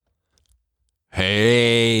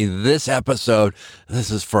Hey, this episode, this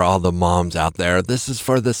is for all the moms out there. This is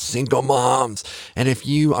for the single moms. And if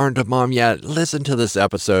you aren't a mom yet, listen to this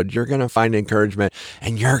episode. You're going to find encouragement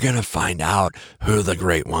and you're going to find out who the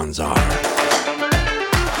great ones are.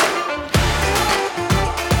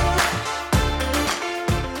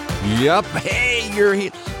 Yep. Hey, you're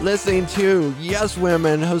listening to Yes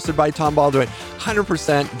Women, hosted by Tom Baldwin.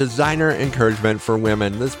 100% designer encouragement for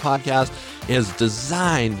women. This podcast is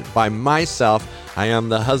designed by myself. I am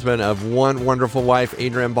the husband of one wonderful wife,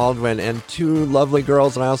 Adrienne Baldwin, and two lovely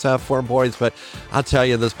girls, and I also have 4 boys. But I'll tell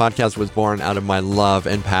you, this podcast was born out of my love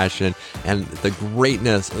and passion and the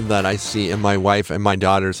greatness that I see in my wife and my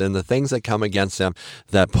daughters and the things that come against them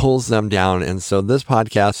that pulls them down. And so this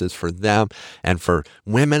podcast is for them and for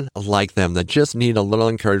women like them that just need a little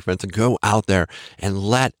encouragement to go out there and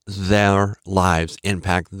let their lives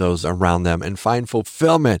impact those around them and find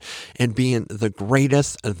fulfillment in being the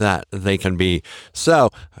greatest that they can be. So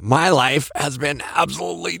my life has been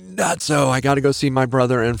absolutely nuts. So I got to go see my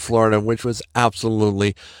brother in Florida, which was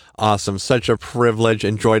absolutely awesome. Such a privilege.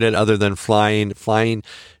 Enjoyed it other than flying. Flying,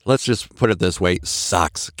 let's just put it this way,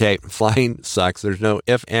 sucks. Okay. Flying sucks. There's no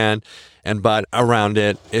if, and but around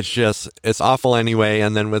it. It's awful anyway.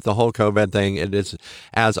 And then with the whole COVID thing, it is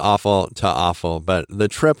as awful to awful. But the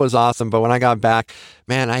trip was awesome. But when I got back,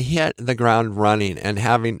 man, I hit the ground running and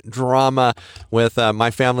having drama with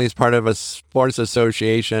my family's part of a sports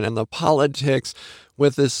association and the politics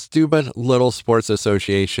with this stupid little sports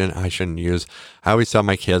association I shouldn't use. I always tell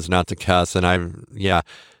my kids not to cuss. And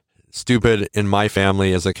stupid in my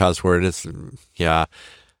family is a cuss word.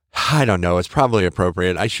 I don't know. It's probably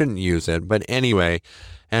appropriate. I shouldn't use it. But anyway,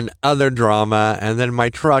 and other drama. And then my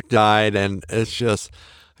truck died. And I'm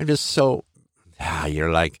just so,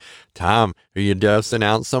 you're like, Tom, are you dosing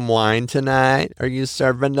out some wine tonight? Are you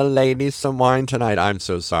serving the ladies some wine tonight? I'm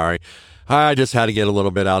so sorry. I just had to get a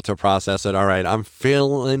little bit out to process it. All right. I'm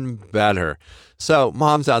feeling better. So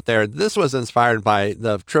moms out there, this was inspired by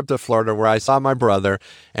the trip to Florida where I saw my brother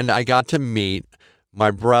and I got to meet my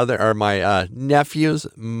nephew's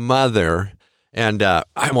mother, and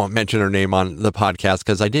I won't mention her name on the podcast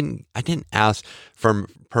because I didn't ask for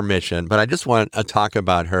permission, but I just want to talk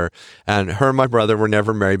about her. And her and my brother were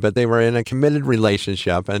never married, but they were in a committed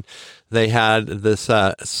relationship, and they had this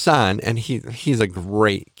son, and he's a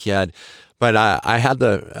great kid. But I had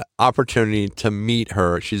the opportunity to meet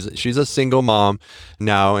her. She's a single mom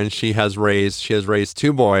now, and she has raised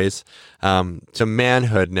 2 boys to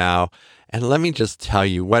manhood now. And let me just tell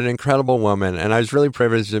you, what an incredible woman. And I was really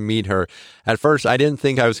privileged to meet her. At first, I didn't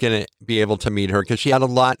think I was going to be able to meet her because she had a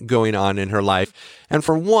lot going on in her life. And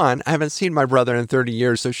for one, I haven't seen my brother in 30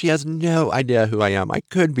 years, so she has no idea who I am. I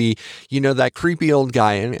could be, that creepy old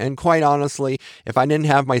guy. And quite honestly, if I didn't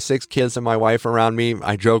have my 6 kids and my wife around me,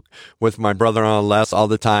 I joke with my brother-in-law Les all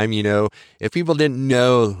the time, if people didn't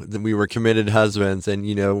know that we were committed husbands and,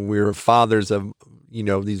 we were fathers of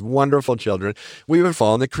these wonderful children, we would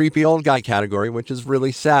fall in the creepy old guy category, which is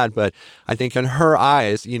really sad. But I think in her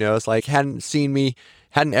eyes, it's like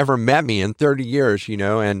hadn't ever met me in 30 years,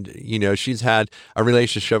 and, she's had a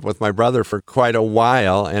relationship with my brother for quite a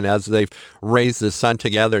while. And as they've raised this son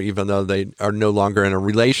together, even though they are no longer in a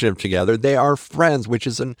relationship together, they are friends, which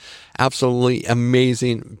is an absolutely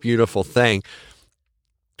amazing, beautiful thing.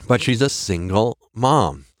 But she's a single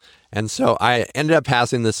mom. And so I ended up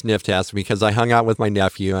passing the sniff test because I hung out with my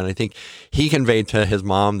nephew, and I think he conveyed to his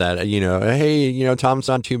mom that, hey, Tom's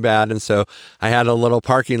not too bad. And so I had a little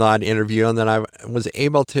parking lot interview, and then I was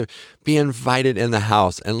able to be invited in the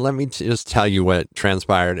house. And let me just tell you what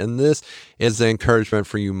transpired. And this is the encouragement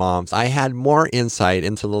for you moms. I had more insight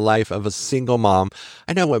into the life of a single mom.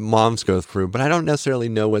 I know what moms go through, but I don't necessarily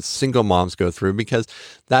know what single moms go through because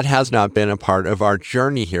that has not been a part of our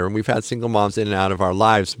journey here. And we've had single moms in and out of our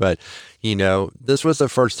lives, but this was the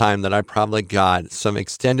first time that I probably got some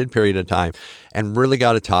extended period of time and really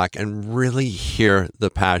got to talk and really hear the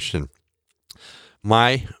passion.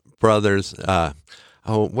 My brother's,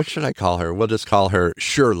 what should I call her? We'll just call her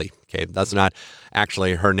Shirley. Okay, that's not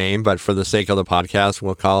actually her name, but for the sake of the podcast,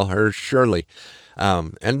 we'll call her Shirley.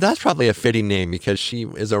 And that's probably a fitting name because she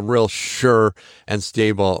is a real sure and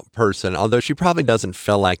stable person, although she probably doesn't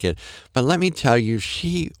feel like it. But let me tell you,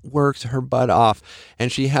 she works her butt off, and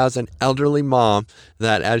she has an elderly mom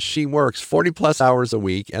that as she works 40 plus hours a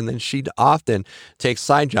week, and then she often takes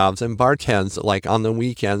side jobs and bartends like on the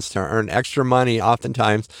weekends to earn extra money,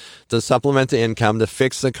 oftentimes to supplement the income, to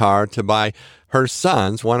fix the car, to buy her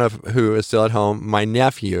sons, one of who is still at home, my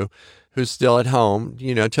nephew, who's still at home,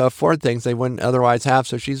 to afford things they wouldn't otherwise have.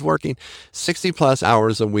 So she's working 60 plus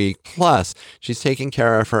hours a week. Plus, she's taking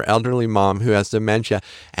care of her elderly mom who has dementia.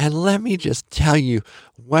 And let me just tell you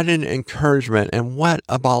what an encouragement and what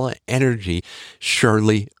a ball of energy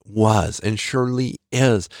Shirley was and Shirley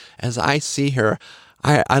is. As I see her,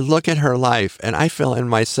 I look at her life and I feel in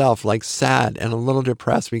myself like sad and a little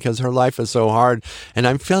depressed because her life is so hard. And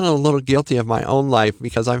I'm feeling a little guilty of my own life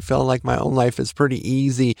because I'm feeling like my own life is pretty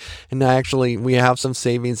easy. And we have some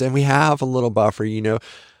savings and we have a little buffer, You're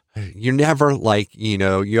never like,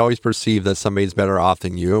 you always perceive that somebody's better off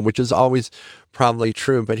than you, which is always probably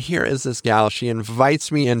true. But here is this gal. She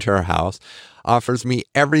invites me into her house, offers me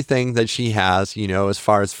everything that she has, as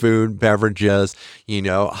far as food, beverages,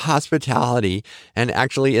 hospitality, and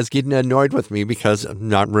actually is getting annoyed with me because I'm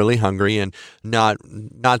not really hungry and not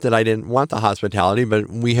that I didn't want the hospitality, but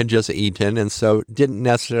we had just eaten and so didn't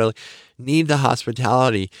necessarily need the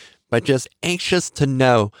hospitality, but just anxious to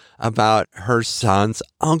know about her son's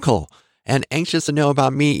uncle. And anxious to know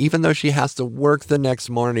about me, even though she has to work the next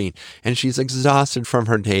morning and she's exhausted from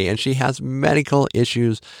her day and she has medical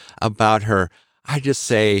issues about her. I just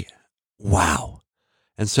say, wow.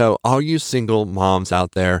 And so all you single moms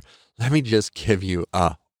out there, let me just give you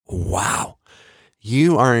a wow.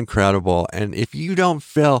 You are incredible. And if you don't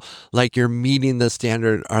feel like you're meeting the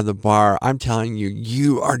standard or the bar, I'm telling you,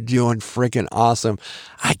 you are doing freaking awesome.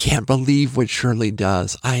 I can't believe what Shirley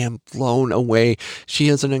does. I am blown away. She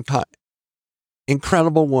is an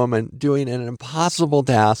incredible woman doing an impossible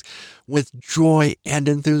task with joy and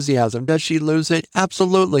enthusiasm. Does she lose it?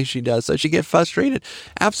 Absolutely she does. Does she get frustrated?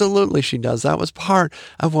 Absolutely she does. That was part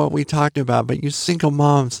of what we talked about. But you single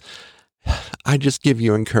moms, I just give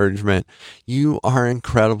you encouragement. You are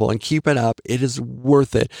incredible and keep it up. It is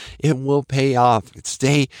worth it. It will pay off.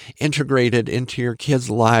 Stay integrated into your kids'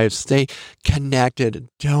 lives. Stay connected.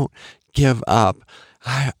 Don't give up.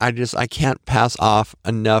 I can't pass off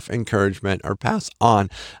enough encouragement or pass on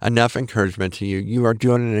enough encouragement to you. You are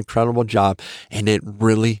doing an incredible job and it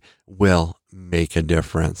really will make a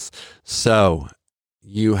difference. So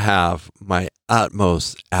you have my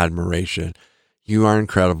utmost admiration. You are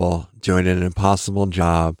incredible, doing an impossible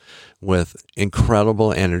job with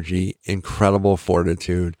incredible energy, incredible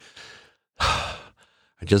fortitude.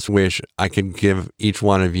 I just wish I could give each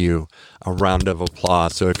one of you a round of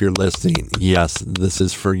applause. So if you're listening, yes, this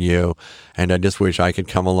is for you. And I just wish I could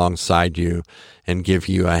come alongside you and give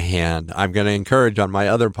you a hand. I'm going to encourage on my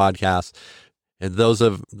other podcasts, and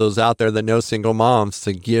those out there that know single moms,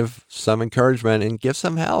 to give some encouragement and give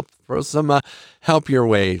some help, throw some help your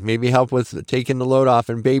way, maybe help with taking the load off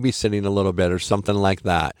and babysitting a little bit or something like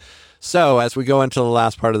that. So as we go into the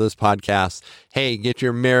last part of this podcast, hey, get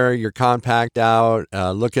your mirror, your compact out,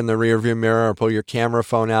 look in the rearview mirror or pull your camera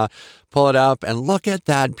phone out, pull it up and look at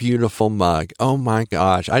that beautiful mug. Oh my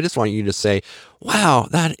gosh. I just want you to say, wow,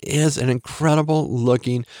 that is an incredible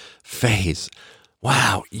looking face.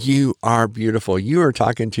 Wow, you are beautiful. You are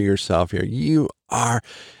talking to yourself here. You are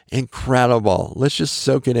incredible. Let's just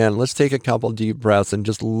soak it in. Let's take a couple deep breaths and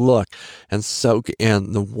just look and soak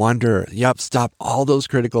in the wonder. Yep, stop all those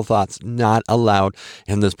critical thoughts. Not allowed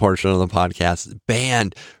in this portion of the podcast.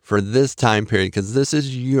 Banned for this time period, because this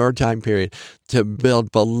is your time period to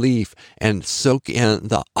build belief and soak in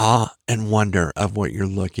the awe and wonder of what you're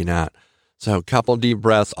looking at. So a couple deep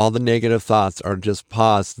breaths. All the negative thoughts are just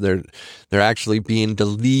paused. They're actually being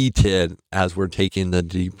deleted as we're taking the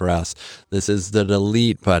deep breaths. This is the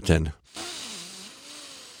delete button.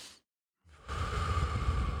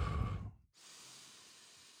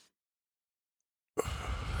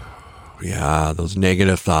 Yeah, those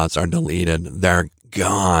negative thoughts are deleted. They're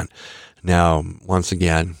gone. Now, once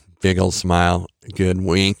again, big old smile, good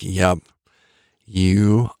wink. Yep.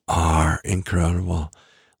 You are incredible.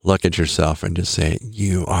 Look at yourself and just say,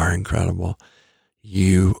 you are incredible.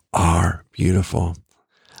 You are beautiful.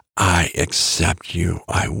 I accept you.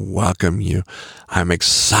 I welcome you. I'm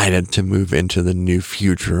excited to move into the new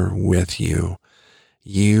future with you.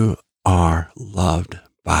 You are loved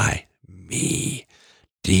by me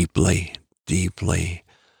deeply, deeply.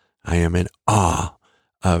 I am in awe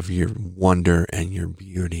of your wonder and your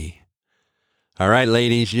beauty. All right,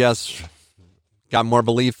 ladies. Yes. Got more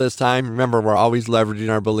belief this time? Remember, we're always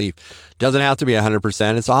leveraging our belief. Doesn't have to be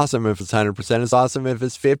 100%. It's awesome if it's 100%. It's awesome if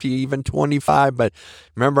it's 50, even 25. But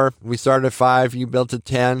remember, we started at 5. You built to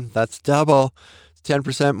 10. That's double. It's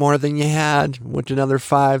 10% more than you had. With another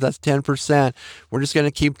 5, that's 10%. We're just going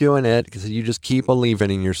to keep doing it because you just keep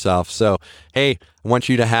believing in yourself. So, hey, I want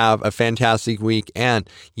you to have a fantastic week. And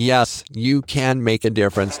yes, you can make a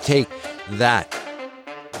difference. Take that,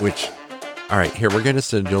 which... All right, here, we're going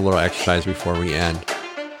to do a little exercise before we end.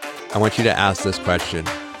 I want you to ask this question.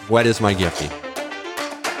 What is my gifting?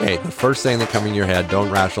 Okay, the first thing that comes in your head, don't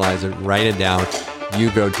rationalize it. Write it down. You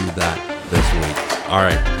go do that this week. All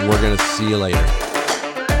right, we're going to see you later.